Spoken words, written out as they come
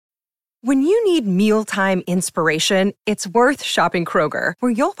When you need mealtime inspiration, it's worth shopping Kroger,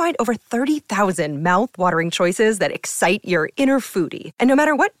 where you'll find over 30,000 mouth-watering choices that excite your inner foodie. And no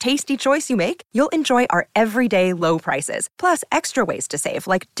matter what tasty choice you make, you'll enjoy our everyday low prices, plus extra ways to save,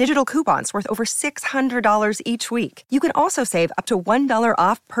 like digital coupons worth over $600 each week. You can also save up to $1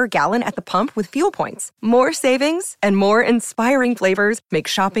 off per gallon at the pump with fuel points. More savings and more inspiring flavors make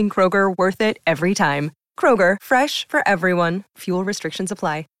shopping Kroger worth it every time. Kroger, fresh for everyone. Fuel restrictions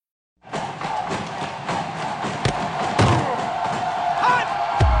apply.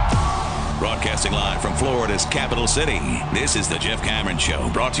 Broadcasting live from Florida's capital city, this is the Jeff Cameron Show,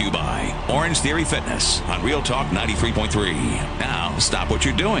 brought to you by Orange Theory Fitness on Real Talk 93.3. Now, stop what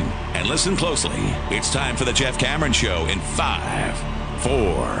you're doing and listen closely. It's time for the Jeff Cameron Show in 5,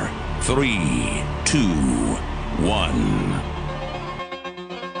 4, 3, 2, 1.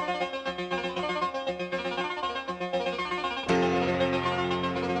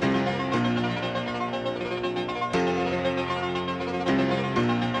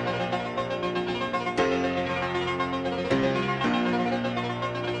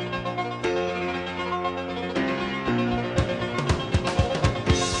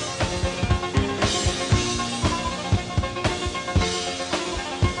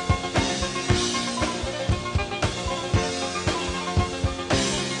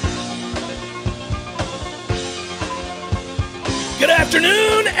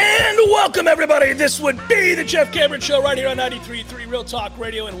 Afternoon and welcome everybody. This would be the Jeff Cameron Show right here on 93.3 Real Talk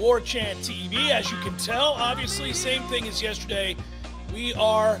Radio and War Chant TV. As you can tell, obviously, same thing as yesterday. We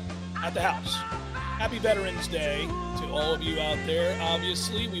are at the house. Happy Veterans Day to all of you out there.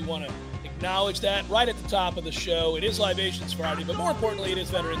 Obviously, we want to acknowledge that right at the top of the show. It is Libations Friday, but more importantly, it is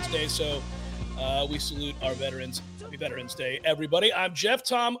Veterans Day, so we salute our veterans. Happy Veterans Day, everybody. I'm Jeff.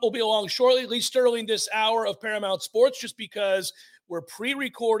 Tom will be along shortly. Lee Sterling this hour of Paramount Sports, just because we're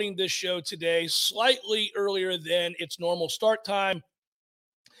pre-recording this show today slightly earlier than its normal start time.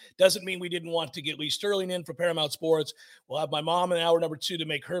 Doesn't mean we didn't want to get Lee Sterling in for Paramount Sports. We'll have my mom in hour number 2 to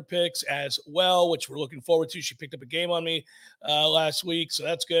make her picks as well, which we're looking forward to. She picked up a game on me last week, so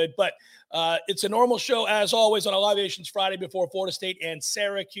that's good. But it's a normal show, as always, on a Libations Friday before Florida State and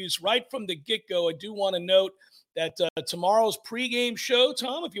Syracuse. Right from the get-go, I do want to note that tomorrow's pregame show,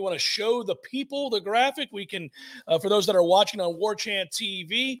 Tom, if you want to show the people the graphic, we can, for those that are watching on War Chant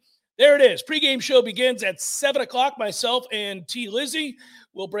TV, there it is. Pregame show begins at 7 o'clock. Myself and T. Lizzie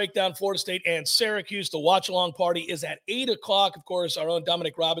will break down Florida State and Syracuse. The watch-along party is at 8 o'clock. Of course, our own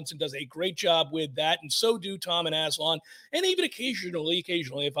Dominic Robinson does a great job with that, and so do Tom and Aslan, and even occasionally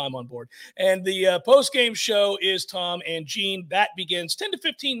if I'm on board. And the post-game show is Tom and Gene. That begins 10 to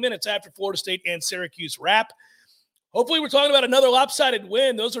 15 minutes after Florida State and Syracuse wrap. Hopefully we're talking about another lopsided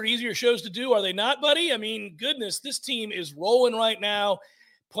win. Those are easier shows to do, are they not, buddy? I mean, goodness, this team is rolling right now,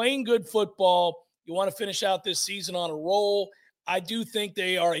 playing good football. You want to finish out this season on a roll. I do think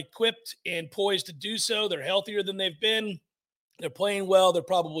they are equipped and poised to do so. They're healthier than they've been. They're playing well. They're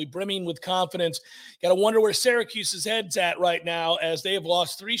probably brimming with confidence. Got to wonder where Syracuse's head's at right now, as they have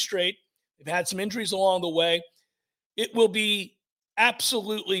lost 3 straight. They've had some injuries along the way. It will be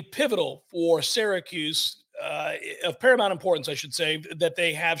absolutely pivotal for Syracuse, of paramount importance, I should say, that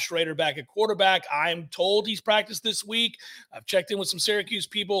they have Schrader back at quarterback. I'm told he's practiced this week. I've checked in with some Syracuse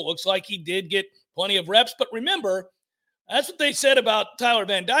people. It looks like he did get plenty of reps. But remember, that's what they said about Tyler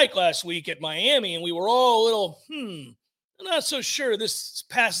Van Dyke last week at Miami, and we were all a little, I'm not so sure this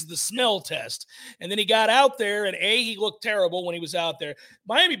passes the smell test. And then he got out there, and he looked terrible when he was out there.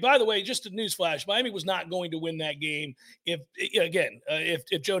 Miami, by the way, just a newsflash, Miami was not going to win that game if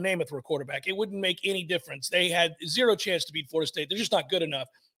Joe Namath were quarterback. It wouldn't make any difference. They had zero chance to beat Florida State. They're just not good enough.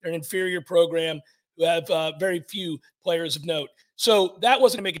 They're an inferior program who have very few players of note. So that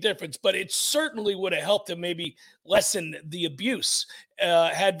wasn't going to make a difference, but it certainly would have helped to maybe lessen the abuse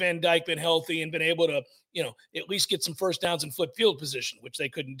had Van Dyke been healthy and been able to, at least get some first downs and flip field position, which they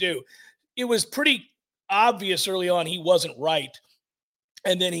couldn't do. It was pretty obvious early on he wasn't right,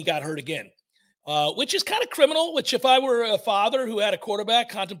 and then he got hurt again, which is kind of criminal, which if I were a father who had a quarterback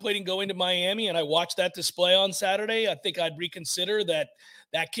contemplating going to Miami and I watched that display on Saturday, I think I'd reconsider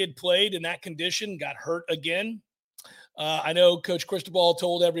that kid played in that condition, got hurt again. I know Coach Cristobal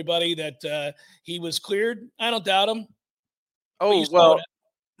told everybody that he was cleared. I don't doubt him. Oh, well,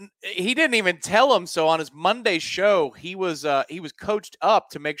 he didn't even tell him. So on his Monday show, he was coached up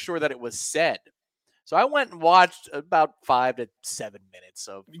to make sure that it was said. So I went and watched about 5 to 7 minutes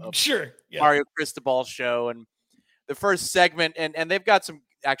of Mario Cristobal's show. And the first segment, and they've got some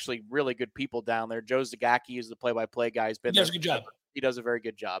actually really good people down there. Joe Zagacki is the play-by-play guy. He does a good job. He does a very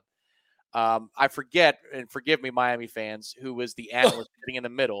good job. I forget, and forgive me, Miami fans, who was the analyst sitting in the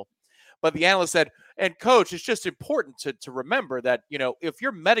middle. But the analyst said, and coach, it's just important to remember that, if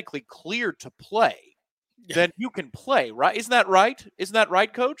you're medically cleared to play, then you can play, right? Isn't that right? Isn't that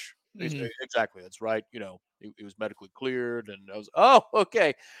right, coach? Mm-hmm. Exactly. That's right. He was medically cleared, and I was, oh,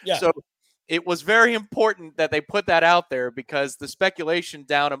 okay. Yeah. So it was very important that they put that out there, because the speculation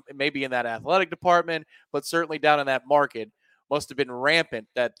down maybe in that athletic department, but certainly down in that market, must have been rampant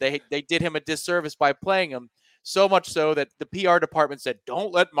that they did him a disservice by playing him. So much so that the PR department said,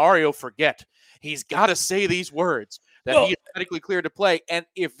 don't let Mario forget. He's got to say these words, that he is medically cleared to play. And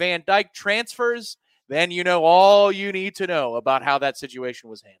if Van Dyke transfers, then you know all you need to know about how that situation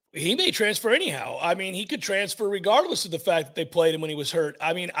was handled. He may transfer anyhow. I mean, he could transfer regardless of the fact that they played him when he was hurt.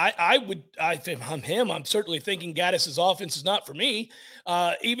 I mean, if I'm him, I'm certainly thinking Gaddis's offense is not for me.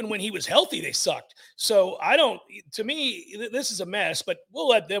 Even when he was healthy, they sucked. So to me, this is a mess, but we'll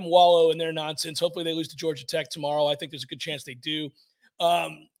let them wallow in their nonsense. Hopefully they lose to Georgia Tech tomorrow. I think there's a good chance they do.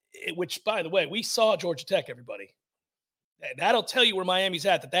 Which, by the way, we saw Georgia Tech, everybody. That'll tell you where Miami's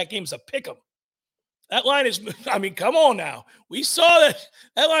at, that game's a pick 'em. That line is, I mean, come on now. We saw that.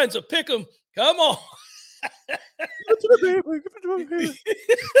 That line's a pick 'em. Come on.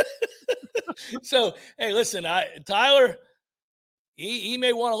 So, hey, listen, Tyler, he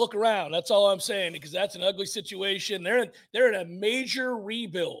may want to look around. That's all I'm saying, because that's an ugly situation. They're in a major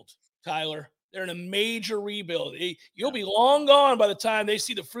rebuild, Tyler. They're in a major rebuild. You'll be long gone by the time they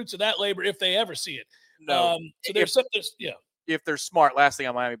see the fruits of that labor, if they ever see it. No. So there's something, yeah. If they're smart, last thing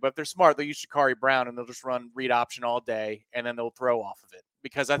on Miami, but if they're smart, they'll use Sha'Carri Brown and they'll just run read option all day, and then they'll throw off of it,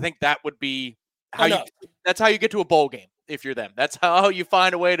 because I think that would be that's how you get to a bowl game if you're them. That's how you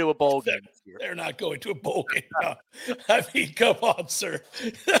find a way to a bowl game. They're not going to a bowl game. No. I mean, come on, sir.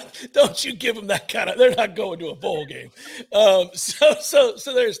 Don't you give them that kind of – they're not going to a bowl game. So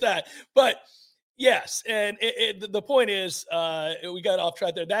there's that. But – yes, and the point is, we got off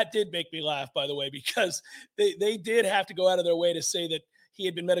track there. That did make me laugh, by the way, because they did have to go out of their way to say that he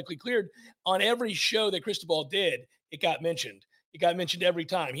had been medically cleared. On every show that Cristobal did, it got mentioned. It got mentioned every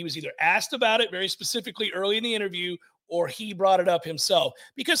time. He was either asked about it very specifically early in the interview, or he brought it up himself,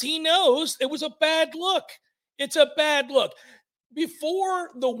 because he knows it was a bad look. It's a bad look. Before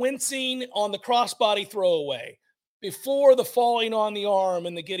the wincing on the crossbody throwaway, before the falling on the arm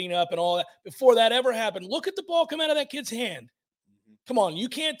and the getting up and all that, before that ever happened, look at the ball come out of that kid's hand. Come on, you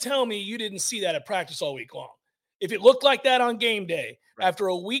can't tell me you didn't see that at practice all week long. If it looked like that on game day, after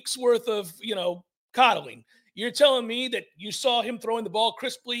a week's worth of, coddling, you're telling me that you saw him throwing the ball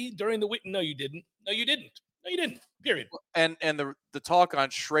crisply during the week? No, you didn't. No, you didn't. No, you didn't. Period. And the talk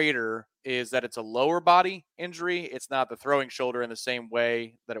on Schrader is that it's a lower body injury. It's not the throwing shoulder in the same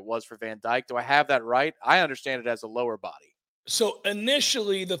way that it was for Van Dyke. Do I have that right? I understand it as a lower body. So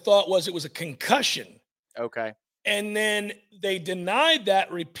initially the thought was it was a concussion. Okay. And then they denied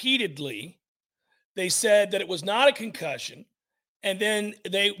that repeatedly. They said that it was not a concussion. And then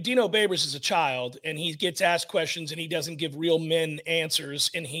Dino Babers is a child, and he gets asked questions and he doesn't give real men answers.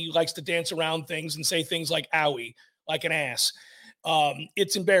 And he likes to dance around things and say things like owie, like an ass.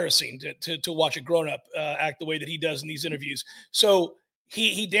 It's embarrassing to watch a grown-up act the way that he does in these interviews. So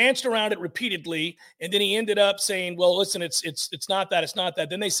he danced around it repeatedly, and then he ended up saying, well, listen, it's not that, it's not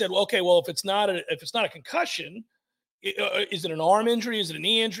that. Then they said, well, okay, well, if it's not a concussion, is it an arm injury? Is it a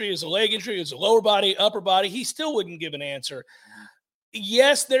knee injury? Is it a leg injury? Is it a lower body, upper body? He still wouldn't give an answer.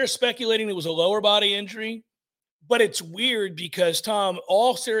 Yes, they're speculating it was a lower body injury, but it's weird because, Tom,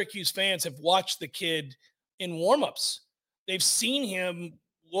 all Syracuse fans have watched the kid in warmups. They've seen him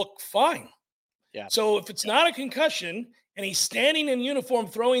look fine. Yeah. So if it's not a concussion and he's standing in uniform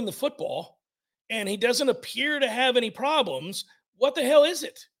throwing the football and he doesn't appear to have any problems, what the hell is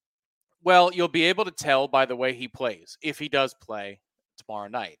it? Well, you'll be able to tell by the way he plays, if he does play tomorrow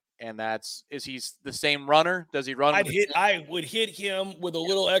night. And is he the same runner? Does he run? I would hit him with a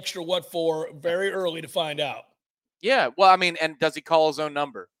little extra what for very early to find out. Yeah. Well, I mean, and does he call his own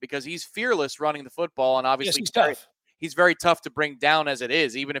number? Because he's fearless running the football, and obviously he's very tough to bring down as it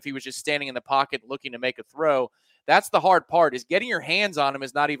is, even if he was just standing in the pocket looking to make a throw. That's the hard part, is getting your hands on him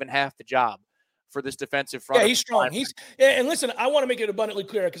is not even half the job for this defensive front. Yeah, he's strong. And listen, I want to make it abundantly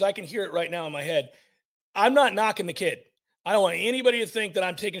clear because I can hear it right now in my head. I'm not knocking the kid. I don't want anybody to think that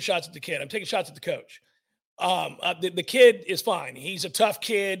I'm taking shots at the kid. I'm taking shots at the coach. The kid is fine. He's a tough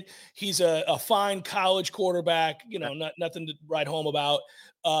kid. He's a fine college quarterback, nothing to write home about.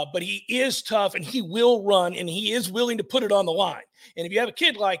 But he is tough, and he will run, and he is willing to put it on the line. And if you have a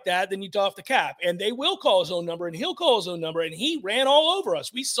kid like that, then you doff the cap. And they will call his own number, and he'll call his own number. And he ran all over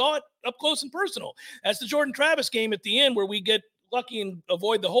us. We saw it up close and personal. That's the Jordan Travis game at the end where we get lucky and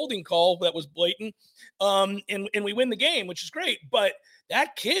avoid the holding call that was blatant. And we win the game, which is great. But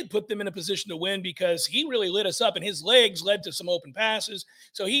that kid put them in a position to win because he really lit us up, and his legs led to some open passes.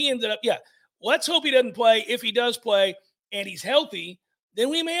 So he ended up, let's hope he doesn't play. If he does play and he's healthy, then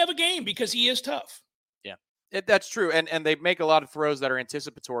we may have a game because he is tough. Yeah, that's true. And they make a lot of throws that are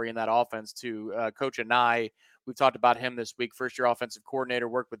anticipatory in that offense too. Coach Anai, we've talked about him this week, first-year offensive coordinator,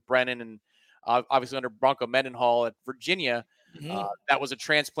 worked with Brennan and obviously under Bronco Mendenhall at Virginia. That was a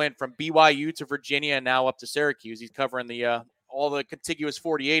transplant from BYU to Virginia and now up to Syracuse. He's covering the all the contiguous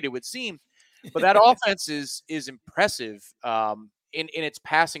 48, it would seem. But that offense is impressive in its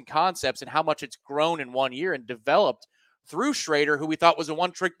passing concepts and how much it's grown in 1 year and developed through Schrader, who we thought was a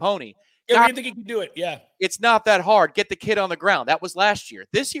one-trick pony. Yeah, we didn't think he could do it. Yeah. It's not that hard. Get the kid on the ground. That was last year.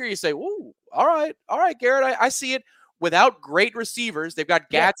 This year you say, ooh, all right, Garrett, I see it. Without great receivers, they've got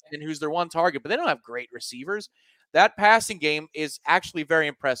Gadsden, who's their one target, but they don't have great receivers. That passing game is actually very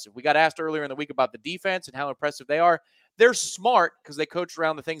impressive. We got asked earlier in the week about the defense and how impressive they are. They're smart because they coach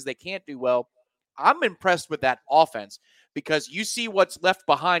around the things they can't do well. I'm impressed with that offense because you see what's left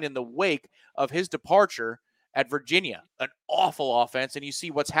behind in the wake of his departure at Virginia, an awful offense, and you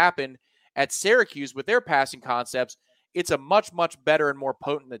see what's happened at Syracuse with their passing concepts. It's a much, much better and more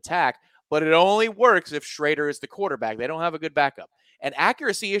potent attack, but it only works if Schrader is the quarterback. They don't have a good backup. And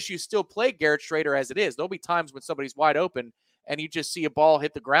accuracy issues still plague Garrett Schrader as it is. There'll be times when somebody's wide open and you just see a ball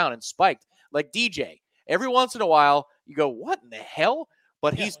hit the ground and spiked, like DJ. Every once in a while, you go, what in the hell?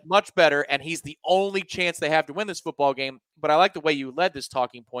 But he's much better, and he's the only chance they have to win this football game. But I like the way you led this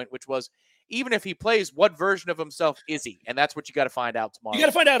talking point, which was even if he plays, what version of himself is he? And that's what you got to find out tomorrow. You got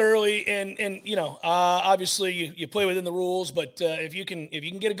to find out early, and obviously you play within the rules. But if you can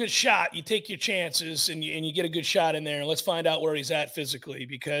get a good shot, you take your chances, and you get a good shot in there. And let's find out where he's at physically,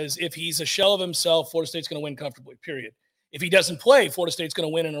 because if he's a shell of himself, Florida State's going to win comfortably. Period. If he doesn't play, Florida State's going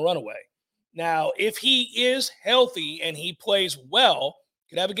to win in a runaway. Now, if he is healthy and he plays well,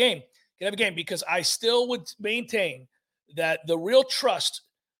 could have a game. Because I still would maintain that the real trust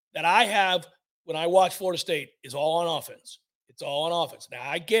that I have when I watch Florida State is all on offense. It's all on offense. Now,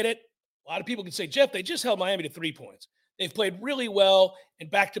 I get it. A lot of people can say, Jeff, they just held Miami to 3 points. They've played really well in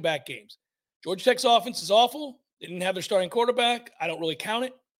back-to-back games. Georgia Tech's offense is awful. They didn't have their starting quarterback. I don't really count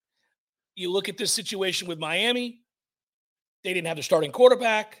it. You look at this situation with Miami. They didn't have their starting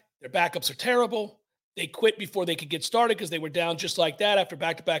quarterback. Their backups are terrible. They quit before they could get started because they were down just like that after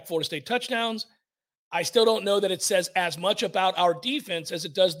back-to-back Florida State touchdowns. I still don't know that it says as much about our defense as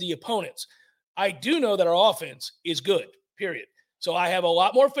it does the opponents. I do know that our offense is good, period. So I have a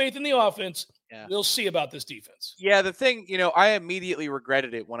lot more faith in the offense. Yeah. We'll see about this defense. Yeah, the thing, I immediately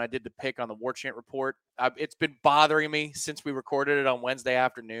regretted it when I did the pick on the War Chant report. It's been bothering me since we recorded it on Wednesday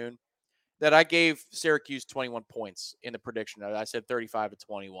afternoon that I gave Syracuse 21 points in the prediction. I said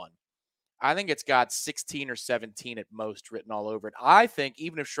 35-21. I think it's got 16 or 17 at most written all over it. I think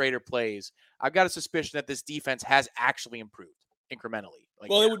even if Schrader plays, I've got a suspicion that this defense has actually improved incrementally.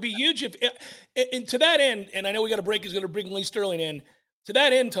 It would be huge if, and to that end, and I know we got a break is going to bring Lee Sterling in. To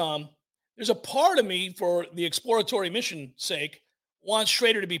that end, Tom, there's a part of me, for the exploratory mission sake, wants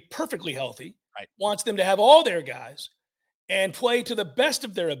Schrader to be perfectly healthy, right? Wants them to have all their guys and play to the best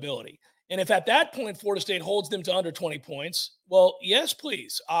of their ability. And if at that point Florida State holds them to under 20 points, well, yes,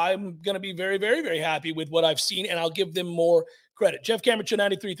 please. I'm going to be very, very, very happy with what I've seen, and I'll give them more credit. Jeff Cameron Show,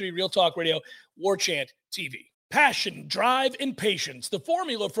 93.3 Real Talk Radio, War Chant TV. Passion, drive, and patience. The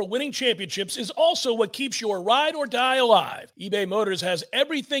formula for winning championships is also what keeps your ride or die alive. eBay Motors has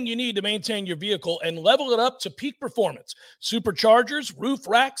everything you need to maintain your vehicle and level it up to peak performance. Superchargers, roof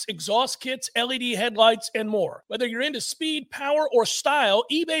racks, exhaust kits, LED headlights, and more. Whether you're into speed, power, or style,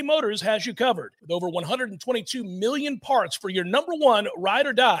 eBay Motors has you covered. With over 122 million parts for your number one ride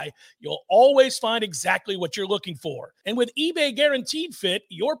or die, you'll always find exactly what you're looking for. And with eBay Guaranteed Fit,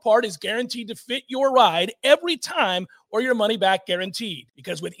 your part is guaranteed to fit your ride every time, or your money back guaranteed.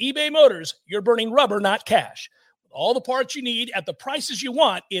 Because with eBay Motors, you're burning rubber, not cash. With all the parts you need at the prices you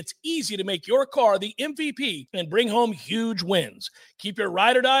want, it's easy to make your car the MVP and bring home huge wins. Keep your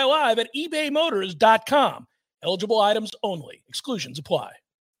ride or die alive at ebaymotors.com. Eligible items only. Exclusions apply.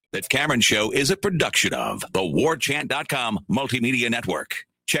 The Cameron Show is a production of the WarChant.com Multimedia Network.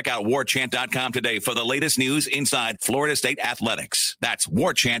 Check out warchant.com today for the latest news inside Florida State athletics. That's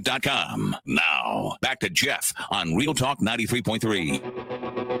warchant.com. Now, back to Jeff on Real Talk 93.3.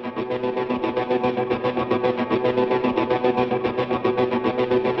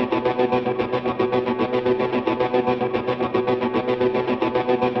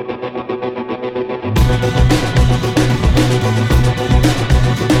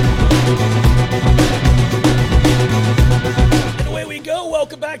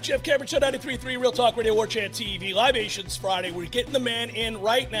 Jeff Cameron Cameron Show 93.3 Real Talk Radio, War Chant TV, Libations Friday. We're getting the man in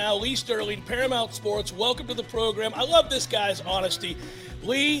right now, Lee Sterling, Paramount Sports. Welcome to the program. I love this guy's honesty.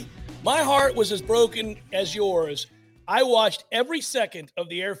 Lee, my heart was as broken as yours. I watched every second of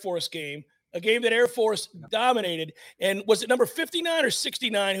the Air Force game, a game that Air Force dominated. And was it number 59 or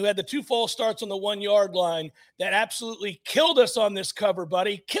 69 who had the 2 false starts on the 1 yard line that absolutely killed us on this cover,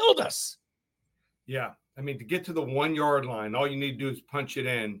 buddy? Killed us. Yeah. I mean, to get to the 1 yard line, all you need to do is punch it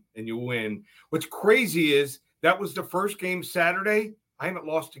in and you win. What's crazy is that was the first game Saturday. I haven't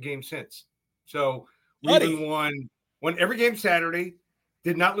lost a game since. So we even won every game Saturday,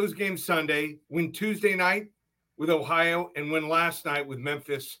 did not lose game Sunday, win Tuesday night with Ohio, and win last night with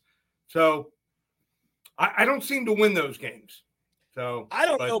Memphis. So I don't seem to win those games. So I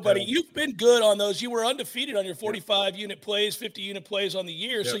don't know, buddy. You've been good on those. You were undefeated on your 45-unit plays, 50-unit plays on the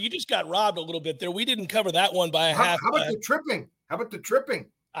year. So you just got robbed a little bit there. We didn't cover that one by a half. How about the tripping? How about the tripping?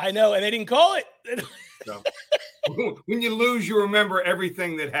 I know, and they didn't call it. So, when you lose, you remember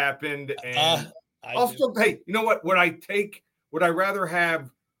everything that happened. And hey, you know what? Would I rather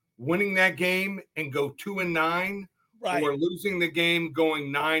have winning that game and go 2-9, or losing the game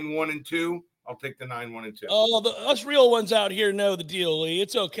going 9-1-2? I'll take the 9-1-2. Oh, us real ones out here know the deal, Lee.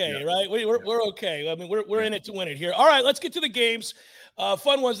 It's okay, right? We're okay. I mean, we're in it to win it here. All right, let's get to the games.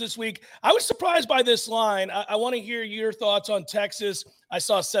 Fun ones this week. I was surprised by this line. I want to hear your thoughts on Texas. I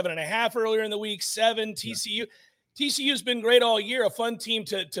saw 7.5 earlier in the week. 7 TCU. TCU's been great all year. A fun team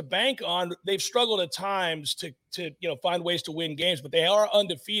to bank on. They've struggled at times to find ways to win games, but they are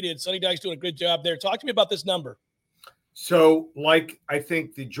undefeated. Sonny Dykes doing a good job there. Talk to me about this number. So, I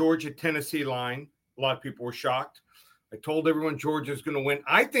think the Georgia-Tennessee line, a lot of people were shocked. I told everyone Georgia's going to win.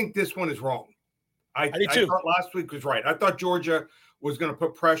 I think this one is wrong. I thought last week was right. I thought Georgia was going to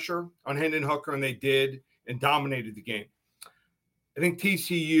put pressure on Hendon Hooker, and they did, and dominated the game. I think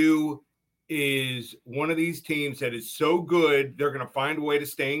TCU is one of these teams that is so good, they're going to find a way to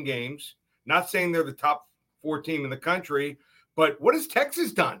stay in games. Not saying they're the top 4 team in the country, but what has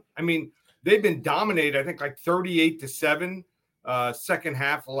Texas done? I mean, they've been dominated, I think, like 38-7, second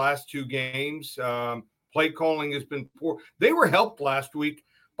half, the last 2 games. Play calling has been poor. They were helped last week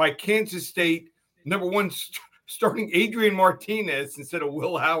by Kansas State, number 1 starting Adrian Martinez instead of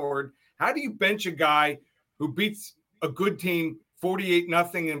Will Howard. How do you bench a guy who beats a good team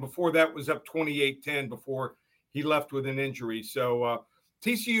 48-0, and before that was up 28-10 before he left with an injury? So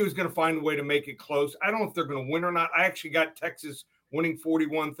TCU is going to find a way to make it close. I don't know if they're going to win or not. I actually got Texas winning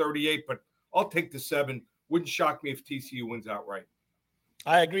 41-38, but I'll take the 7. Wouldn't shock me if TCU wins outright.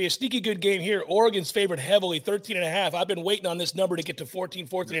 I agree. A sneaky good game here. Oregon's favored heavily, 13.5. I've been waiting on this number to get to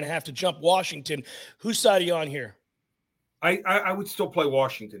 14.5 to jump Washington. Whose side are you on here? I would still play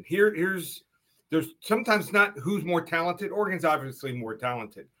Washington. There's sometimes not who's more talented. Oregon's obviously more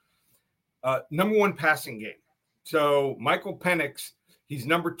talented. Number 1 passing game. So Michael Penix, he's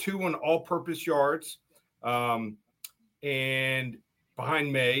number 2 in all-purpose yards, and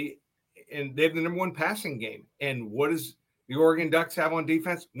behind May, and they have the number 1 passing game. And what does the Oregon Ducks have on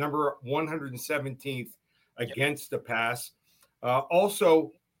defense? Number 117th against the pass.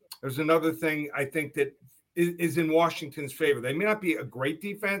 Also, there's another thing I think that is in Washington's favor. They may not be a great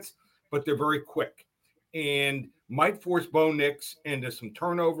defense, but they're very quick and might force Bo Nix into some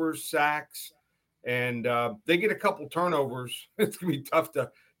turnovers, sacks, and they get a couple turnovers. It's going to be tough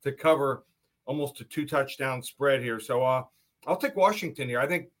to cover almost a 2-touchdown spread here. So I'll take Washington here. I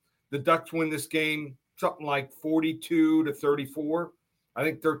think the Ducks win this game something like 42-34. I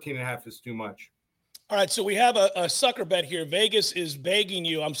think 13.5 is too much. All right, so we have a sucker bet here. Vegas is begging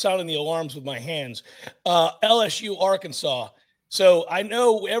you. I'm sounding the alarms with my hands. LSU, Arkansas. So I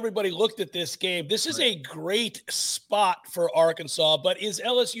know everybody looked at this game. This is a great spot for Arkansas, but is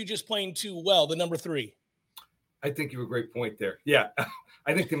LSU just playing too well, the number 3? I think you have a great point there. Yeah,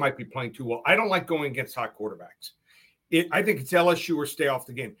 I think they might be playing too well. I don't like going against hot quarterbacks. I think it's LSU or stay off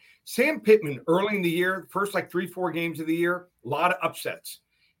the game. Sam Pittman, early in the year, first 3-4 games of the year, a lot of upsets,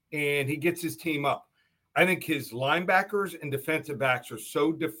 and he gets his team up. I think his linebackers and defensive backs are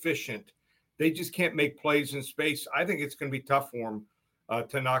so deficient, they just can't make plays in space. I think it's going to be tough for him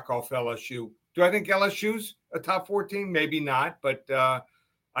to knock off LSU. Do I think LSU's a top 4 team? Maybe not, but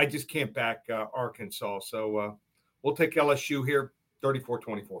I just can't back Arkansas. So we'll take LSU here,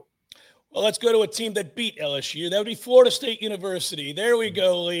 34-24. Well, let's go to a team that beat LSU. That would be Florida State University. There we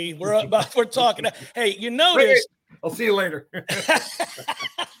go, Lee. We're talking. Hey, you notice. I'll see you later.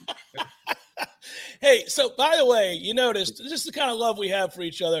 Hey, so by the way, you noticed this is the kind of love we have for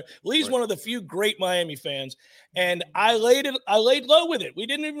each other. Lee's one of the few great Miami fans, and I laid low with it. We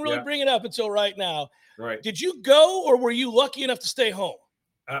didn't even really bring it up until right now. Right. Did you go, or were you lucky enough to stay home?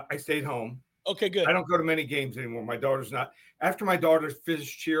 I stayed home. Okay, good. I don't go to many games anymore. My daughter's not. After my daughter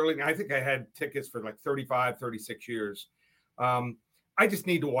finished cheerleading, I think I had tickets for like 35, 36 years. I just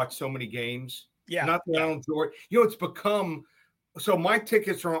need to watch so many games. Yeah. Not that I don't enjoy it. It's become so my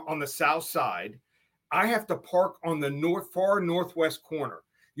tickets are on the south side. I have to park on the far northwest corner.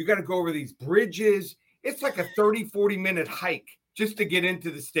 You got to go over these bridges. It's like a 30, 40-minute hike just to get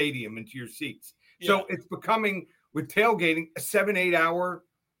into the stadium, into your seats. Yeah. So it's becoming, with tailgating, a 7-8 hour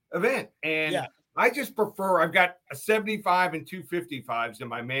event. And I just prefer, I've got a 75 and 255s in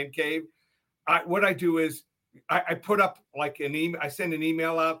my man cave. What I do is I put up like an email. I send an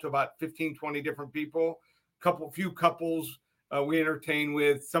email out to about 15, 20 different people, few couples we entertain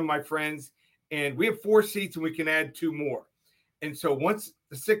with, some of my friends. And we have 4 seats and we can add 2 more. And so once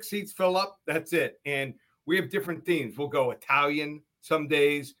the 6 seats fill up, that's it. And we have different themes. We'll go Italian some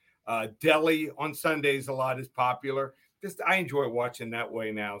days. Deli on Sundays a lot is popular. I enjoy watching that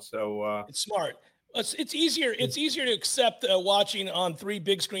way now. So it's smart. It's easier. It's easier to accept watching on 3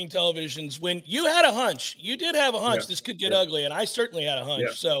 big screen televisions when you had a hunch. You did have a hunch this could get ugly, and I certainly had a hunch.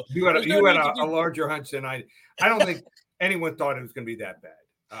 Yeah. So you had a larger hunch than I. I don't think anyone thought it was going to be that bad.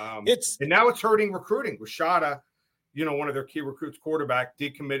 And now it's hurting recruiting. Rashada, one of their key recruits, quarterback,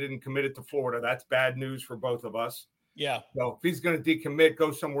 decommitted and committed to Florida. That's bad news for both of us. Yeah. So if he's going to decommit,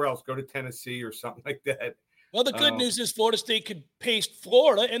 go somewhere else. Go to Tennessee or something like that. Well, the good news is Florida State could paste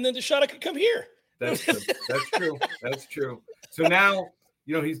Florida, and then Rashada could come here. That's true. That's true. That's true. So now,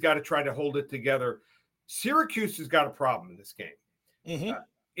 he's got to try to hold it together. Syracuse has got a problem in this game. Mm-hmm.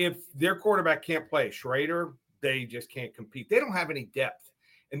 If their quarterback can't play, Schrader, they just can't compete. They don't have any depth,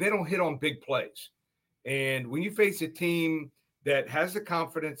 and they don't hit on big plays. And when you face a team that has the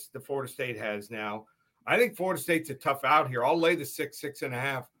confidence that Florida State has now, I think Florida State's a tough out here. I'll lay the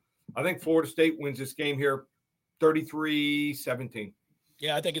 6.5. I think Florida State wins this game here 33-17.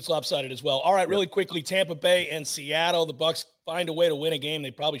 Yeah, I think it's lopsided as well. All right, really quickly, Tampa Bay and Seattle. The Bucs find a way to win a game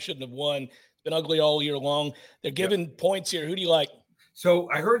they probably shouldn't have won. It's been ugly all year long. They're giving points here. Who do you like? So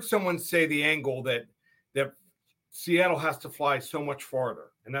I heard someone say the angle that Seattle has to fly so much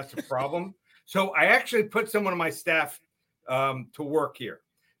farther, and that's a problem. So I actually put someone on my staff to work here.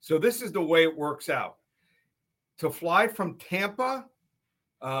 So this is the way it works out. To fly from Tampa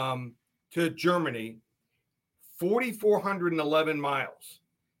to Germany, 4,411 miles.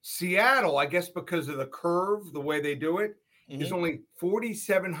 Seattle, I guess because of the curve, the way they do it, is only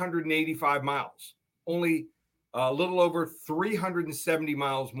 4,785 miles. Only a little over 370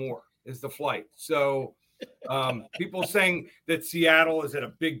 miles more is the flight. So people saying that Seattle is at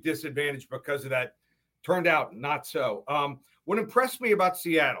a big disadvantage because of that. Turned out not so. What impressed me about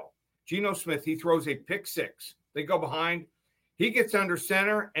Seattle, Geno Smith, he throws a pick 6. They go behind. He gets under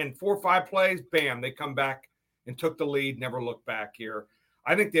center, and 4 or 5 plays, bam, they come back and took the lead, never looked back here.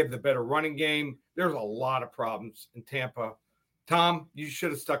 I think they have the better running game. There's a lot of problems in Tampa. Tom, you should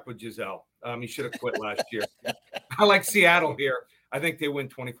have stuck with Giselle. You should have quit last year. I like Seattle here. I think they win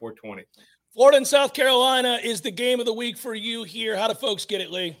 24-20. Florida and South Carolina is the game of the week for you here. How do folks get it,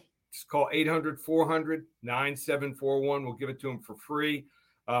 Lee? Just call 800-400-9741. We'll give it to them for free.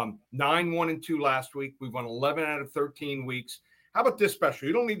 9-1-2 last week. We've won 11 out of 13 weeks. How about this special?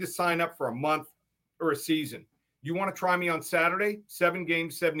 You don't need to sign up for a month or a season. You want to try me on Saturday? 7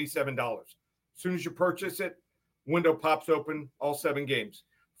 games, $77. As soon as you purchase it, window pops open, all 7 games.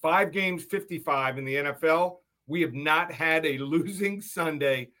 5 games, $55 in the NFL. We have not had a losing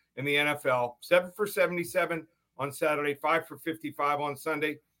Sunday in the NFL. 7 for $77 on Saturday, 5 for $55 on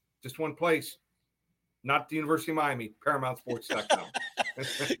Sunday. Just one place. Not the University of Miami, ParamountSports.com.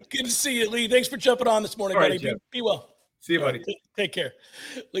 Good to see you, Lee. Thanks for jumping on this morning, buddy. Right, be well. See you, buddy. Take care.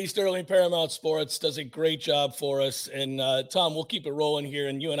 Lee Sterling, Paramount Sports, does a great job for us. And Tom, we'll keep it rolling here,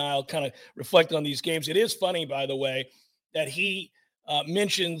 and you and I will kind of reflect on these games. It is funny, by the way, that he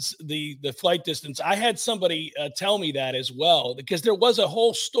mentions the flight distance. I had somebody tell me that as well, because there was a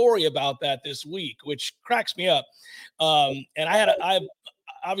whole story about that this week, which cracks me up. And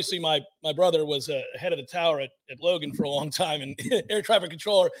obviously my brother was head of the tower at Logan for a long time and air traffic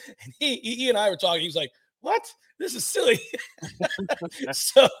controller. And he and I were talking. He was like, what? This is silly.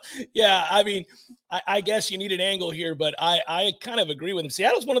 So, yeah, I mean, I guess you need an angle here, but I kind of agree with him.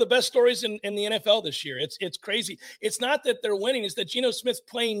 Seattle's one of the best stories in the NFL this year. It's crazy. It's not that they're winning. It's that Geno Smith's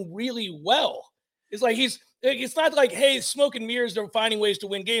playing really well. It's like it's not like, hey, smoke and mirrors, they're finding ways to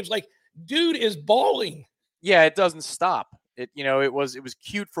win games. Like, dude is balling. Yeah, it doesn't stop. It was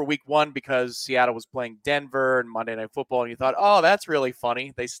cute for week 1 because Seattle was playing Denver and Monday Night Football, and you thought, oh, that's really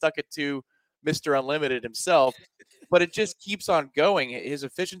funny. They stuck it to Mr. Unlimited himself, but it just keeps on going. His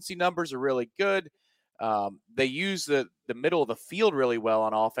efficiency numbers are really good. They use the middle of the field really well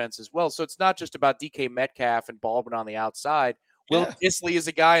on offense as well. So it's not just about DK Metcalf and Baldwin on the outside. Will Dissly is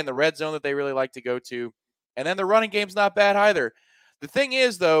a guy in the red zone that they really like to go to. And then the running game's not bad either. The thing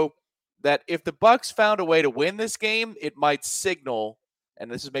is, though, that if the Bucs found a way to win this game, it might signal,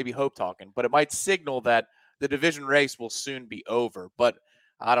 and this is maybe hope talking, but it might signal that the division race will soon be over. But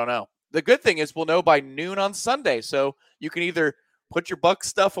I don't know. The good thing is we'll know by noon on Sunday. So you can either put your Bucs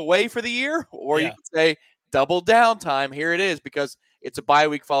stuff away for the year, or you can say double down time. Here it is, because it's a bye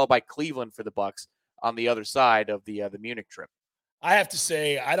week followed by Cleveland for the Bucs on the other side of the Munich trip. I have to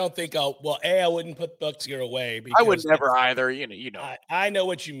say, I don't think I wouldn't put Bucs gear away. Because I would never either. You know. I know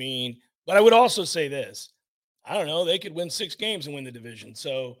what you mean, but I would also say this. I don't know. They could win 6 games and win the division.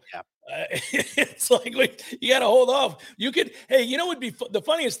 So it's like you got to hold off. You could. Hey, you know what would be the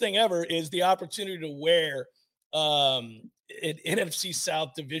funniest thing ever is the opportunity to wear an NFC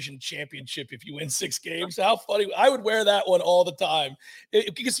South Division championship if you win 6 games. How funny! I would wear that one all the time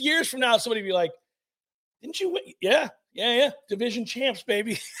because years from now somebody would be like, "Didn't you win?" Yeah. Division champs,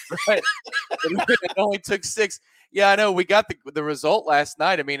 baby. Right. It only took 6. Yeah, I know. We got the result last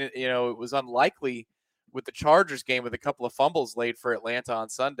night. I mean, it was unlikely with the Chargers game with a couple of fumbles late for Atlanta on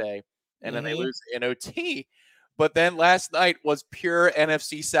Sunday, and then they lose in OT. But then last night was pure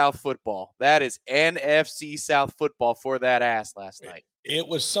NFC South football. That is NFC South football for that ass last night. It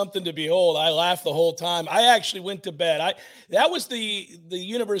was something to behold. I laughed the whole time. I actually went to bed. That was the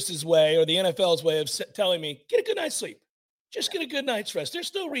universe's way, or the NFL's way of telling me, get a good night's sleep. Just get a good night's rest.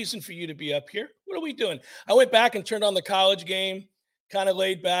 There's no reason for you to be up here. What are we doing? I went back and turned on the college game, kind of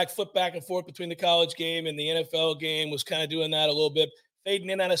laid back, flipped back and forth between the college game and the NFL game, was kind of doing that a little bit, fading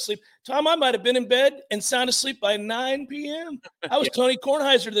in out of sleep. Tom, I might have been in bed and sound asleep by 9 p.m. I was Tony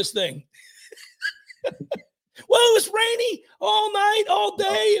Kornheiser this thing. Well, it was rainy all night, all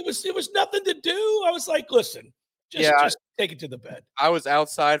day. It was nothing to do. I was like, listen, just take it to the bed. I was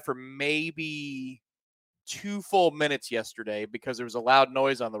outside for maybe 2 full minutes yesterday because there was a loud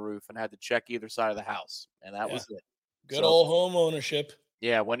noise on the roof and had to check either side of the house. And that was it. Good old home ownership.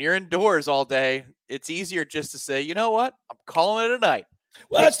 Yeah, when you're indoors all day, it's easier just to say, you know what? I'm calling it a night.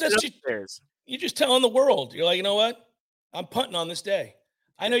 Well, you're just telling the world. You're like, you know what? I'm punting on this day.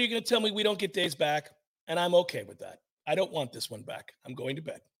 I know you're going to tell me we don't get days back. And I'm okay with that. I don't want this one back. I'm going to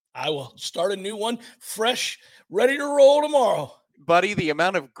bed. I will start a new one, fresh, ready to roll tomorrow. Buddy, the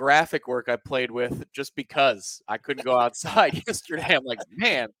amount of graphic work I played with just because I couldn't go outside yesterday, I'm like,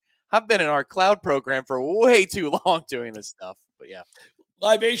 man, I've been in our cloud program for way too long doing this stuff. But yeah.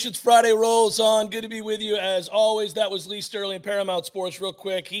 Libations Friday rolls on. Good to be with you as always. That was Lee Sterling, Paramount Sports. Real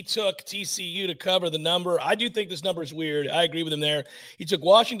quick, he took TCU to cover the number. I do think this number is weird. I agree with him there. He took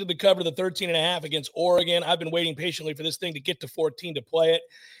Washington to cover the 13.5 against Oregon. I've been waiting patiently for this thing to get to 14 to play it.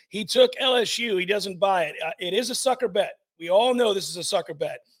 He took LSU. He doesn't buy it. It is a sucker bet. We all know this is a sucker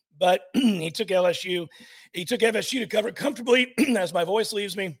bet. But he took LSU. He took FSU to cover it comfortably as my voice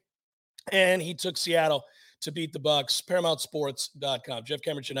leaves me. And he took Seattle to beat the Bucs. ParamountSports.com. Jeff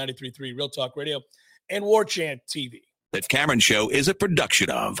Cameron Show 93.3 Real Talk Radio and War Chant TV. The Cameron Show is a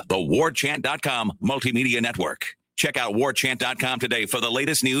production of the WarChant.com Multimedia Network. Check out WarChant.com today for the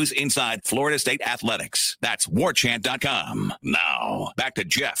latest news inside Florida State athletics. That's WarChant.com. Now, back to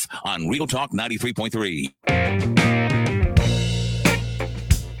Jeff on Real Talk 93.3.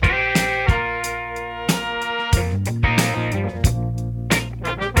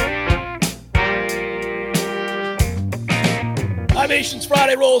 Libations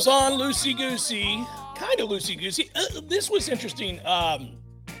Friday rolls on. Loosey Goosey. Kind of Loosey Goosey. This was interesting. At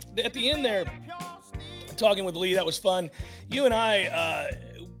the end there, talking with Lee, that was fun. You and I,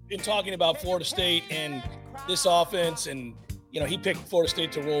 in talking about Florida State and this offense, and, he picked Florida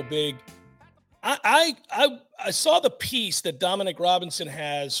State to roll big. I saw the piece that Dominic Robinson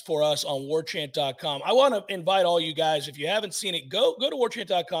has for us on warchant.com. I want to invite all you guys, if you haven't seen it, go to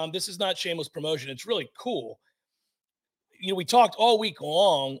warchant.com. This is not shameless promotion. It's really cool. We talked all week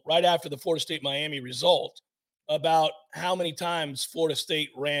long, right after the Florida State-Miami result, about how many times Florida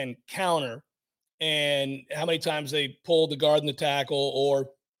State ran counter and how many times they pulled the guard and the tackle or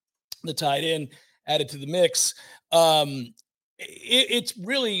the tight end added to the mix. It's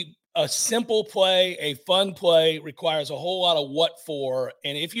really a simple play, a fun play, requires a whole lot of what for.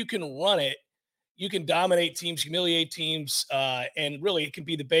 And if you can run it, you can dominate teams, humiliate teams, and really it can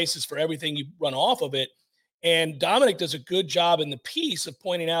be the basis for everything you run off of it. And Dominic does a good job in the piece of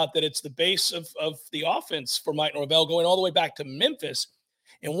pointing out that it's the base of the offense for Mike Norvell going all the way back to Memphis.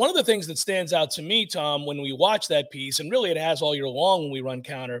 And one of the things that stands out to me, Tom, when we watch that piece, and really it has all year long when we run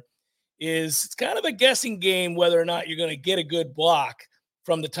counter, is it's kind of a guessing game whether or not you're going to get a good block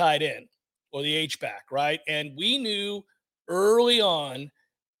from the tight end. or the H-back, right? And we knew early on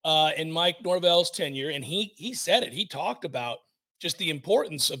in Mike Norvell's tenure, and he said it, he talked about just the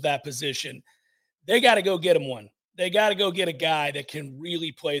importance of that position. They got to go get him one. They got to go get a guy that can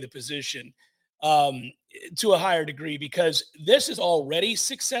really play the position to a higher degree, because this is already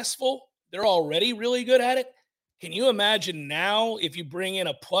successful. They're already really good at it. Can you imagine now if you bring in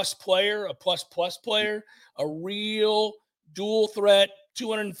a plus player, a real dual threat,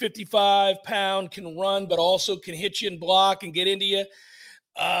 255-pound, can run, but also can hit you and block and get into you?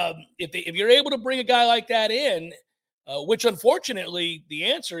 If you're able to bring a guy like that in, which unfortunately the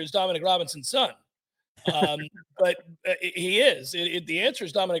answer is Dominic Robinson's son. But he is. The answer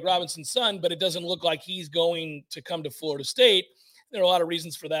is Dominic Robinson's son, but it doesn't look like he's going to come to Florida State. There are a lot of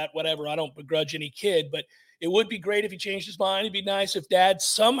reasons for that, whatever. I don't begrudge any kid, but it would be great if he changed his mind. It'd be nice if Dad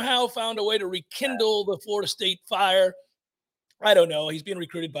somehow found a way to rekindle the Florida State fire. I don't know. He's being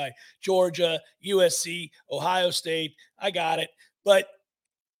recruited by Georgia, USC, Ohio State. I got it. But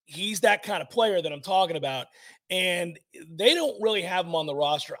he's that kind of player that I'm talking about. And they don't really have him on the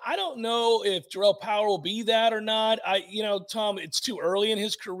roster. I don't know if Jarrell Power will be that or not. Tom, it's too early in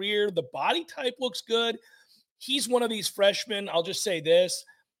his career. The body type looks good. He's one of these freshmen. I'll just say this.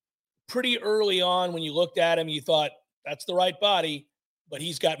 Pretty early on, when you looked at him, you thought that's the right body, but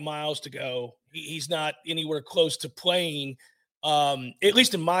he's got miles to go. He's not anywhere close to playing, at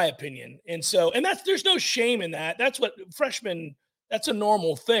least in my opinion. And there's no shame in that. That's what freshmen, that's a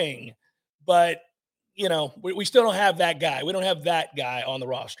normal thing. But we still don't have that guy. We don't have that guy on the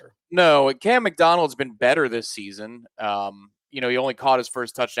roster. No, Cam McDonald's been better this season. He only caught his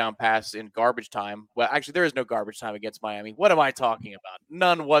first touchdown pass in garbage time. Well, actually, there is no garbage time against Miami. What am I talking about?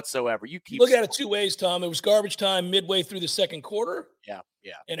 None whatsoever. You keep look at it two ways, Tom. It was garbage time midway through the second quarter. Yeah.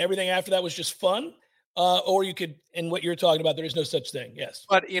 And everything after that was just fun. Or you could, and what you're talking about, there is no such thing. Yes.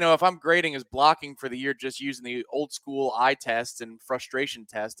 But, if I'm grading his blocking for the year just using the old school eye test and frustration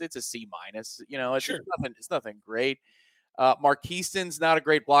test, it's a C-. It's nothing great. Marquiston's not a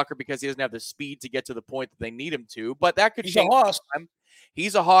great blocker because he doesn't have the speed to get to the point that they need him to, but that could change.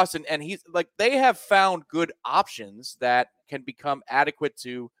 He's a hoss, and he's like, they have found good options that can become adequate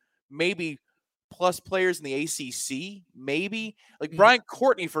to maybe plus players in the ACC, maybe. Like Brian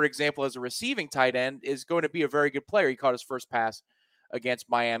Courtney, for example, as a receiving tight end, is going to be a very good player. He caught his first pass against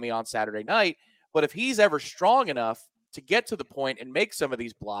Miami on Saturday night. But if he's ever strong enough to get to the point and make some of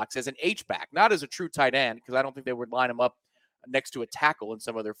these blocks as an H-back, not as a true tight end, because I don't think they would line him up next to a tackle in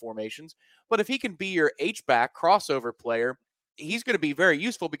some of their formations. But if he can be your H-back crossover player, he's going to be very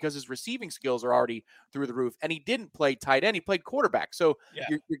useful because his receiving skills are already through the roof. And he didn't play tight end. He played quarterback. So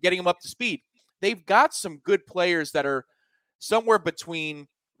you're getting him up to speed. They've got some good players that are somewhere between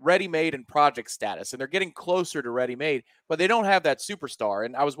ready-made and project status, and they're getting closer to ready-made, but they don't have that superstar.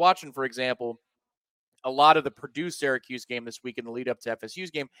 And I was watching, for example, a lot of the Purdue-Syracuse game this week in the lead-up to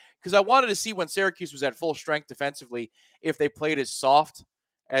FSU's game, because I wanted to see when Syracuse was at full strength defensively if they played as soft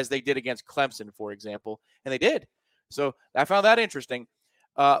as they did against Clemson, for example, and they did. So I found that interesting.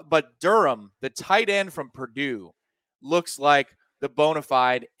 But Durham, the tight end from Purdue, looks like the bona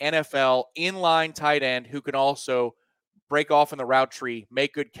fide NFL inline tight end who can also break off in the route tree,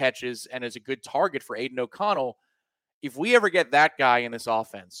 make good catches, and is a good target for Aiden O'Connell. If we ever get that guy in this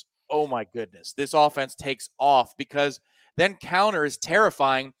offense, oh my goodness, this offense takes off, because then counter is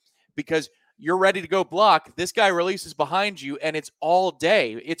terrifying because you're ready to go block. This guy releases behind you, and it's all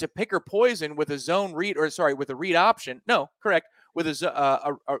day. It's a pick or poison with a zone read, with a read option. No, correct. With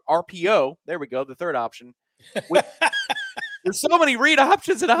a RPO. There we go, the third option. There's so many read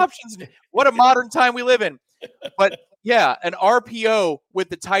options and options. What a modern time we live in. But yeah, an RPO with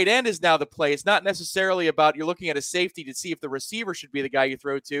the tight end is now the play. It's not necessarily about you're looking at a safety to see if the receiver should be the guy you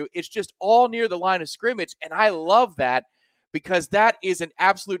throw to. It's just all near the line of scrimmage. And I love that, because that is an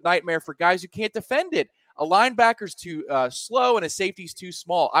absolute nightmare for guys who can't defend it. A linebacker's too slow and a safety's too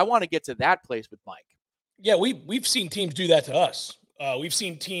small. I want to get to that place with Mike. Yeah, we've seen teams do that to us. We've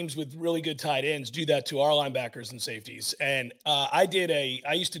seen teams with really good tight ends do that to our linebackers and safeties. And I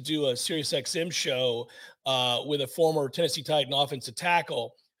used to do a SiriusXM show with a former Tennessee Titan offensive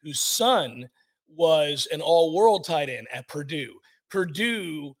tackle whose son was an all-world tight end at Purdue.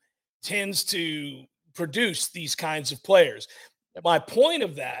 Purdue tends to produce these kinds of players. My point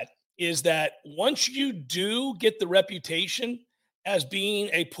of that is that once you do get the reputation as being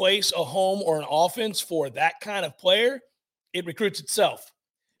a place, a home, or an offense for that kind of player, it recruits itself.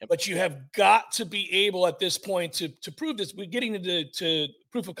 But you have got to be able at this point to prove this. We're getting into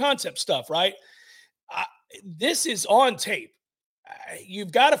proof of concept stuff, right? This is on tape.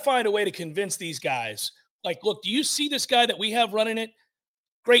 You've got to find a way to convince these guys. Like, look, do you see this guy that we have running it?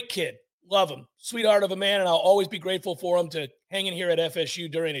 Great kid. Love him. Sweetheart of a man, and I'll always be grateful for him to hang in here at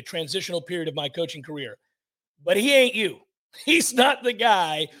FSU during a transitional period of my coaching career. But he ain't you. He's not the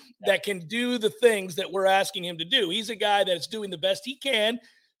guy that can do the things that we're asking him to do. He's a guy that's doing the best he can.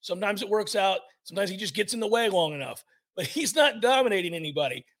 Sometimes it works out. Sometimes he just gets in the way long enough. But he's not dominating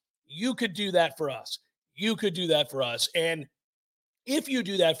anybody. You could do that for us. You could do that for us. And if you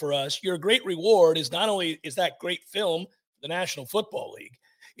do that for us, your great reward is not only is that great film, the National Football League,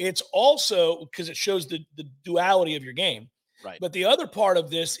 it's also because it shows the duality of your game. Right. But the other part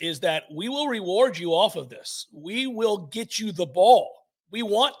of this is that we will reward you off of this. We will get you the ball. We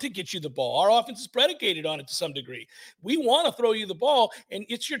want to get you the ball. Our offense is predicated on it to some degree. We want to throw you the ball, and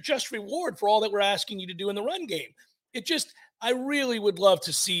it's your just reward for all that we're asking you to do in the run game. I really would love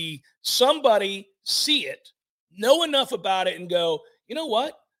to see somebody see it, know enough about it, and go, you know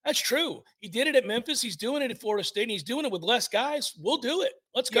what? That's true. He did it at Memphis. He's doing it at Florida State, and he's doing it with less guys. We'll do it.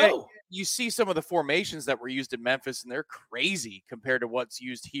 Let's go. You see some of the formations that were used at Memphis, and they're crazy compared to what's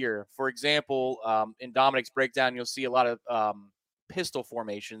used here. For example, in Dominic's breakdown, you'll see a lot of pistol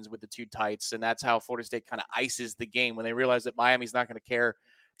formations with the two tights, and that's how Florida State kind of ices the game when they realize that Miami's not going to care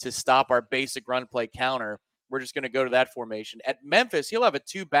to stop our basic run play counter. We're just going to go to that formation. At Memphis, he'll have a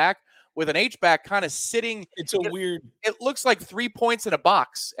two-back with an H-back kind of sitting. It looks like 3 points in a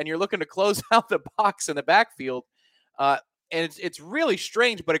box, and you're looking to close out the box in the backfield. And it's really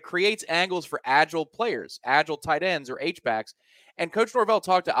strange, but it creates angles for agile players, agile tight ends or H-backs. And Coach Norvell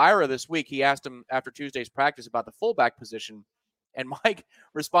talked to Ira this week. He asked him after Tuesday's practice about the fullback position. And Mike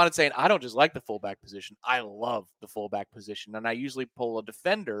responded saying, I don't just like the fullback position. I love the fullback position. And I usually pull a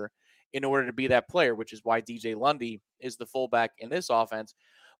defender in order to be that player, which is why DJ Lundy is the fullback in this offense.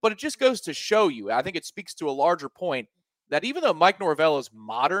 But it just goes to show you, I think it speaks to a larger point, that even though Mike Norvell is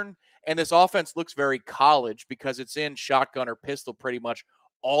modern and this offense looks very college because it's in shotgun or pistol pretty much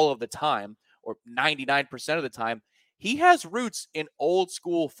all of the time, or 99% of the time, he has roots in old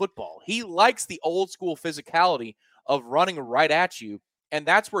school football. He likes the old school physicality of running right at you, and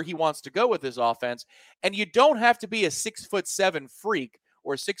that's where he wants to go with his offense. And you don't have to be a 6'7" freak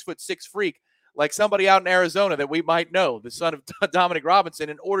or a 6'6" freak like somebody out in Arizona that we might know, the son of Dominic Robinson.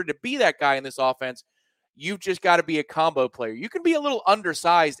 In order to be that guy in this offense, you've just got to be a combo player. You can be a little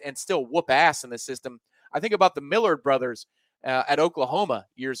undersized and still whoop ass in the system. I think about the Millard brothers at Oklahoma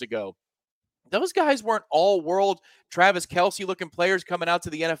years ago. Those guys weren't all-world Travis Kelce-looking players coming out to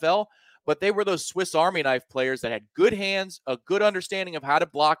the NFL, but they were those Swiss Army knife players that had good hands, a good understanding of how to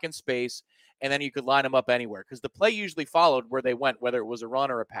block in space, and then you could line them up anywhere because the play usually followed where they went, whether it was a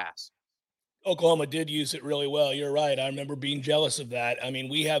run or a pass. Oklahoma did use it really well. You're right. I remember being jealous of that. I mean,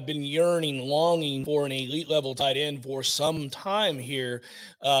 we have been longing for an elite level tight end for some time here.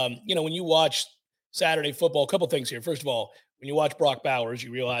 When you watch Saturday football, a couple things here. First of all, when you watch Brock Bowers,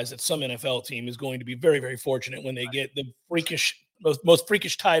 you realize that some NFL team is going to be very, very fortunate when they get the most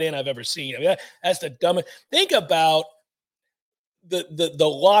freakish tight end I've ever seen. I mean, that's the dumbest. Think about the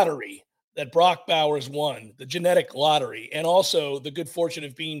lottery that Brock Bowers won, the genetic lottery, and also the good fortune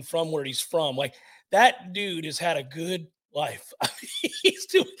of being from where he's from. Like, that dude has had a good life. I mean,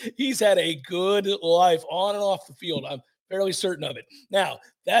 he's had a good life on and off the field. I'm fairly certain of it. Now,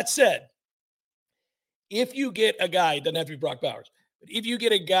 that said, if you get a guy, it doesn't have to be Brock Bowers, but if you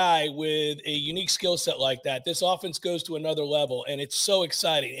get a guy with a unique skill set like that, this offense goes to another level, and it's so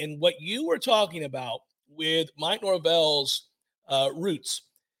exciting. And what you were talking about with Mike Norvell's roots,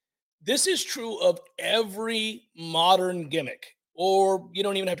 this is true of every modern gimmick, or you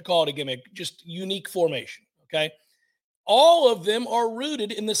don't even have to call it a gimmick, just unique formation, okay? All of them are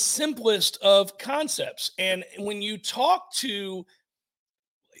rooted in the simplest of concepts. And when you talk to,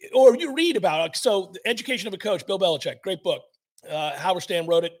 or you read about it, so The Education of a Coach, Bill Belichick, great book. Halberstam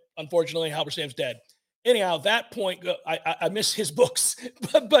wrote it. Unfortunately, Halberstam's dead. Anyhow, that point, I miss his books.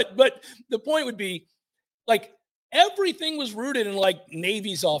 but the point would be, like, everything was rooted in, like,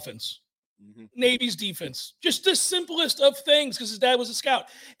 Navy's offense, Navy's defense, just the simplest of things because his dad was a scout.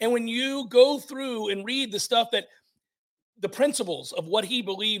 And when you go through and read the stuff that the principles of what he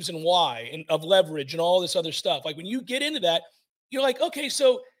believes and why, and of leverage and all this other stuff, like when you get into that, you're like, okay,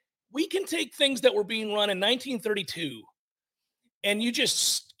 so we can take things that were being run in 1932 and you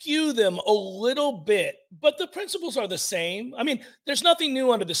just skew them a little bit, but the principles are the same. I mean, there's nothing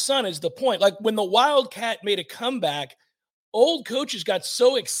new under the sun is the point. Like when the Wildcat made a comeback, old coaches got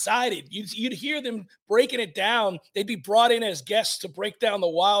so excited. You'd hear them breaking it down. They'd be brought in as guests to break down the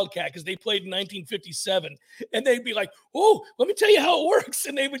Wildcat because they played in 1957. And they'd be like, oh, let me tell you how it works.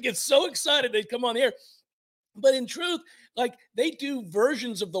 And they would get so excited. They'd come on the air. But in truth, like they do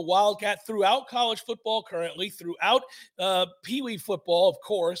versions of the Wildcat throughout college football currently, throughout Pee Wee football, of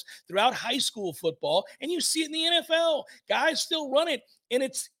course, throughout high school football, and you see it in the NFL. Guys still run it, and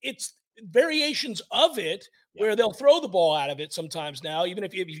it's variations of it where they'll throw the ball out of it sometimes now. Even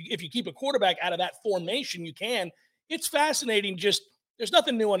if you keep a quarterback out of that formation, you can. It's fascinating. Just there's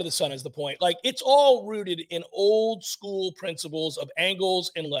nothing new under the sun is the point. Like it's all rooted in old school principles of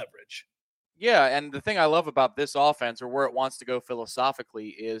angles and leverage. Yeah, and the thing I love about this offense, or where it wants to go philosophically,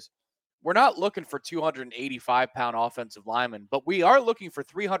 is we're not looking for 285-pound offensive linemen, but we are looking for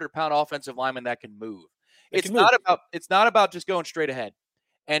 300-pound offensive linemen that can move. It's not about just going straight ahead.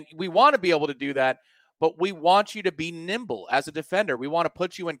 And we want to be able to do that, but we want you to be nimble as a defender. We want to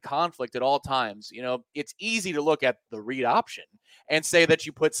put you in conflict at all times. You know, it's easy to look at the read option and say that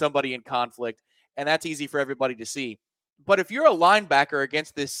you put somebody in conflict, and that's easy for everybody to see. But if you're a linebacker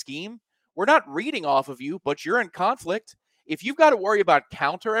against this scheme, we're not reading off of you, but you're in conflict. If you've got to worry about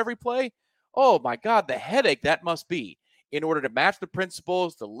counter every play, oh my God, the headache that must be in order to match the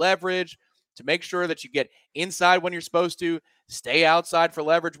principles, the leverage, to make sure that you get inside when you're supposed to, stay outside for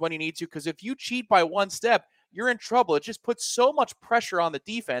leverage when you need to. Because if you cheat by one step, you're in trouble. It just puts so much pressure on the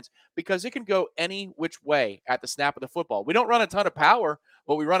defense because it can go any which way at the snap of the football. We don't run a ton of power,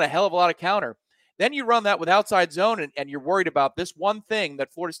 but we run a hell of a lot of counter. Then you run that with outside zone, and you're worried about this one thing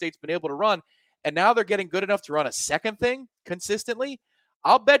that Florida State's been able to run, and now they're getting good enough to run a second thing consistently.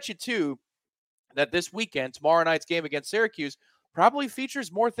 I'll bet you, too, that this weekend, tomorrow night's game against Syracuse, probably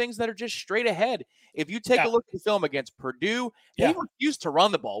features more things that are just straight ahead. If you take a look at the film against Purdue, they refused to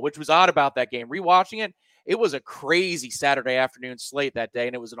run the ball, which was odd about that game. Rewatching it, it was a crazy Saturday afternoon slate that day,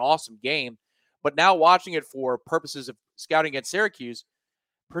 and it was an awesome game. But now watching it for purposes of scouting against Syracuse,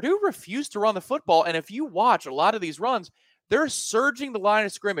 Purdue refused to run the football, and if you watch a lot of these runs, they're surging the line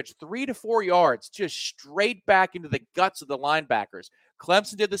of scrimmage 3 to 4 yards, just straight back into the guts of the linebackers.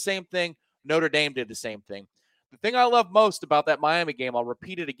 Clemson did the same thing. Notre Dame did the same thing. The thing I love most about that Miami game, I'll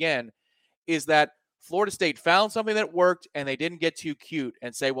repeat it again, is that Florida State found something that worked, and they didn't get too cute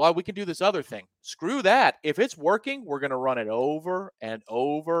and say, well, we can do this other thing. Screw that. If it's working, we're going to run it over and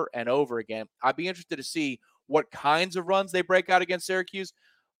over and over again. I'd be interested to see what kinds of runs they break out against Syracuse,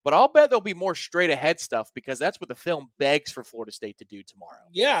 but I'll bet there'll be more straight-ahead stuff because that's what the film begs for Florida State to do tomorrow.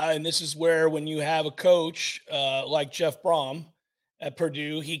 Yeah, and this is where when you have a coach like Jeff Brom at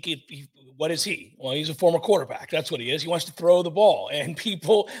Purdue, what is he? Well, he's a former quarterback. That's what he is. He wants to throw the ball. And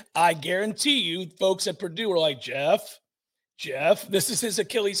people, I guarantee you, folks at Purdue are like, Jeff, this is his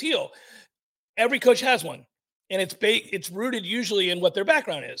Achilles heel. Every coach has one, and it's rooted usually in what their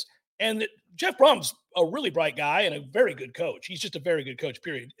background is. And Jeff Brom's a really bright guy and a very good coach. He's just a very good coach,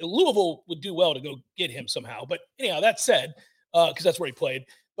 period. Louisville would do well to go get him somehow. But anyhow, that said, because that's where he played.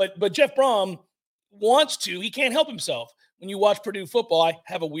 But Jeff Brom wants to. He can't help himself. When you watch Purdue football, I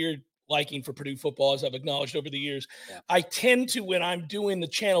have a weird liking for Purdue football, as I've acknowledged over the years. Yeah. I tend to, when I'm doing the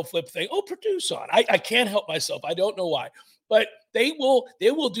channel flip thing, Purdue's on. I can't help myself. I don't know why. But they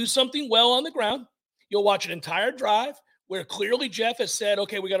will do something well on the ground. You'll watch an entire drive where clearly Jeff has said,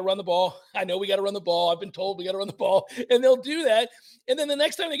 okay, we got to run the ball. I know we got to run the ball. I've been told we got to run the ball. And they'll do that. And then the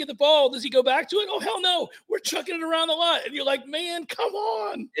next time they get the ball, does he go back to it? Oh, hell no. We're chucking it around the lot. And you're like, man, come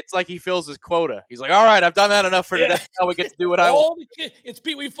on. It's like he fills his quota. He's like, all right, I've done that enough for today. Now we get to do what I want. It's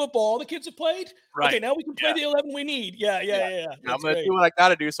Pee Wee football. All the kids have played. Right. Okay, now we can play the 11 we need. Yeah. I'm going to do what I got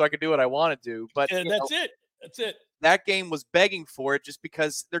to do so I can do what I want to do. But That's it. That game was begging for it just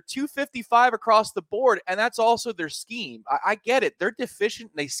because they're 255 across the board, and that's also their scheme. I get it. They're deficient,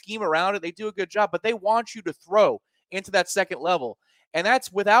 and they scheme around it. They do a good job, but they want you to throw into that second level, and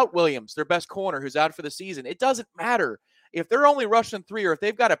that's without Williams, their best corner, who's out for the season. It doesn't matter. If they're only rushing 3 or if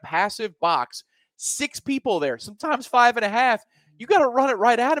they've got a passive box, 6 people there, sometimes 5.5, you got to run it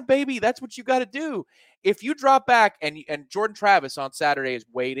right at him, baby. That's what you got to do. If you drop back and Jordan Travis on Saturday is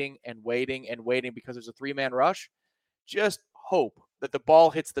waiting because there's a 3-man rush, just hope that the ball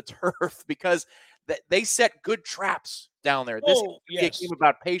hits the turf because they set good traps down there. This is a game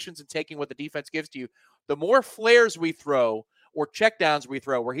about patience and taking what the defense gives to you. The more flares we throw or checkdowns we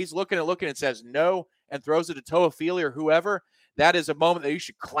throw where he's looking and says no and throws it to Toafili or whoever, that is a moment that you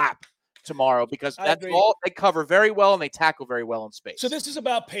should clap tomorrow because that's all they cover very well and they tackle very well in space. So this is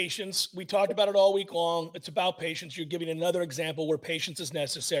about patience. We talked about it all week long. It's about patience. You're giving another example where patience is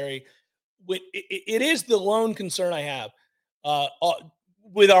necessary. It is the lone concern I have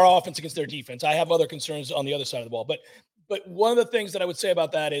with our offense against their defense. I have other concerns on the other side of the ball. But one of the things that I would say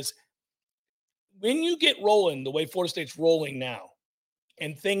about that is when you get rolling the way Florida State's rolling now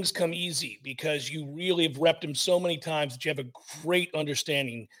and things come easy because you really have repped them so many times that you have a great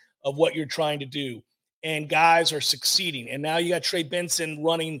understanding of what you're trying to do. and guys are succeeding. And now you got Trey Benson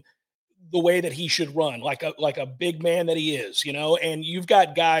running the way that he should run, like a big man that he is, and you've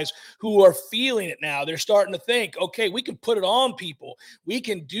got guys who are feeling it now. They're starting to think, okay, we can put it on people. We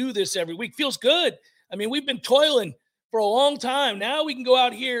can do this every week. Feels good. I mean, we've been toiling for a long time. Now we can go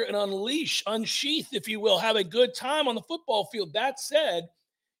out here and unsheath, if you will, have a good time on the football field. That said,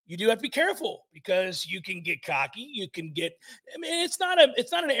 you do have to be careful because you can get cocky. You can get, it's not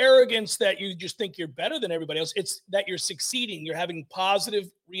an arrogance that you just think you're better than everybody else. It's that you're succeeding. You're having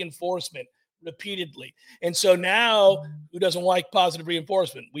positive reinforcement repeatedly. And so now, who doesn't like positive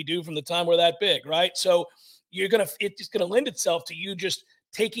reinforcement? We do from the time we're that big, right? So it's just going to lend itself to you just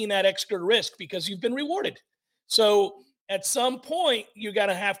taking that extra risk because you've been rewarded. So at some point, you're going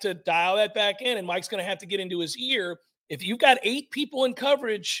to have to dial that back in, and Mike's going to have to get into his ear. If you've got 8 people in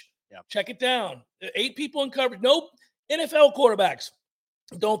coverage, check it down. 8 people in coverage. No NFL quarterbacks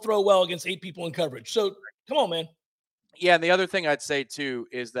don't throw well against 8 people in coverage. So come on, man. Yeah, and the other thing I'd say, too,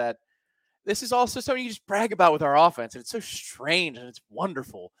 is that this is also something you just brag about with our offense, and it's so strange, and it's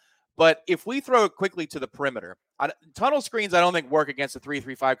wonderful. But if we throw it quickly to the perimeter, tunnel screens I don't think work against the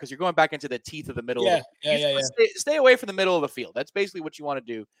 3-3-5 because you're going back into the teeth of the middle. Stay away from the middle of the field. That's basically what you want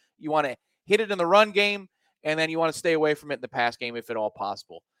to do. You want to hit it in the run game, and then you want to stay away from it in the pass game if at all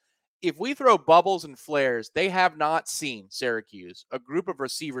possible. If we throw bubbles and flares, they have not seen, Syracuse, a group of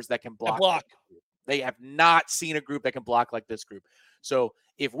receivers that can block. They have not seen a group that can block like this group. So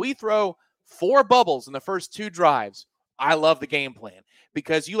if we throw 4 bubbles in the first 2 drives, I love the game plan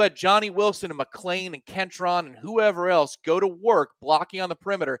because you let Johnny Wilson and McClain and Kentron and whoever else go to work blocking on the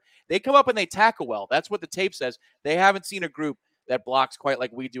perimeter. They come up and they tackle well. That's what the tape says. They haven't seen a group that blocks quite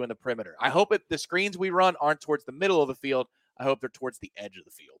like we do in the perimeter. I hope the screens we run aren't towards the middle of the field. I hope they're towards the edge of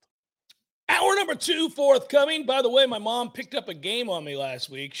the field. Hour number 2 forthcoming. By the way, my mom picked up a game on me last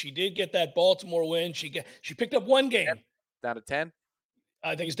week. She did get that Baltimore win. She picked up 1 game. Down to 10?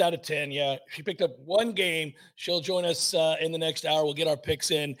 I think it's down to 10, yeah. She picked up 1 game. She'll join us in the next hour. We'll get our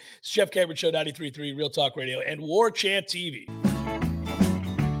picks in. It's Jeff Cameron Show, 93.3 Real Talk Radio and War Chant TV.